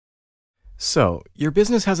So, your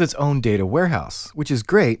business has its own data warehouse, which is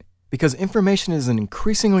great because information is an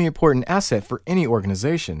increasingly important asset for any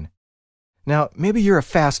organization. Now, maybe you're a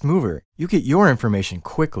fast mover. You get your information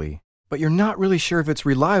quickly, but you're not really sure if it's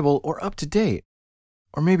reliable or up to date.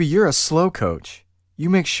 Or maybe you're a slow coach. You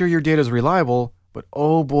make sure your data is reliable, but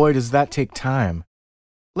oh boy, does that take time.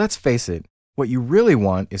 Let's face it, what you really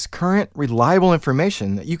want is current, reliable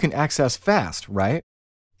information that you can access fast, right?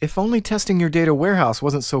 If only testing your data warehouse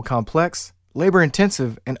wasn't so complex,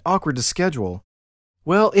 labor-intensive, and awkward to schedule.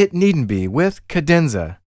 Well, it needn't be with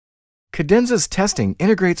Kadenza. Kadenza's testing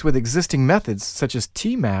integrates with existing methods such as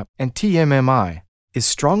TMAP and TMMI, is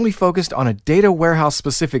strongly focused on a data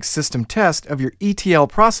warehouse-specific system test of your ETL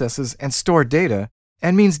processes and stored data,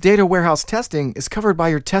 and means data warehouse testing is covered by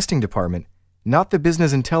your testing department, not the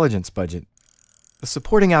business intelligence budget. The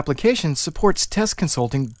supporting application supports test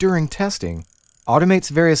consulting during testing, automates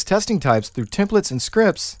various testing types through templates and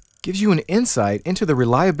scripts, gives you an insight into the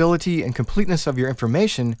reliability and completeness of your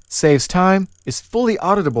information, saves time, is fully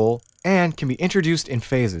auditable, and can be introduced in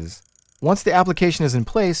phases. Once the application is in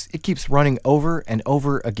place, it keeps running over and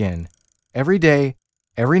over again. Every day,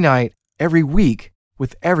 every night, every week,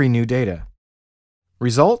 with every new data.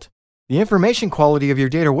 Result? The information quality of your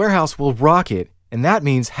data warehouse will rocket, and that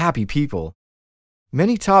means happy people.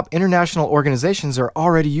 Many top international organizations are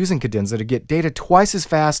already using Kadenza to get data twice as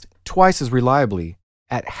fast, twice as reliably,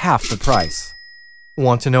 at half the price.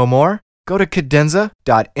 Want to know more? Go to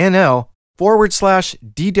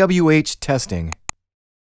kadenza.nl/DWH testing.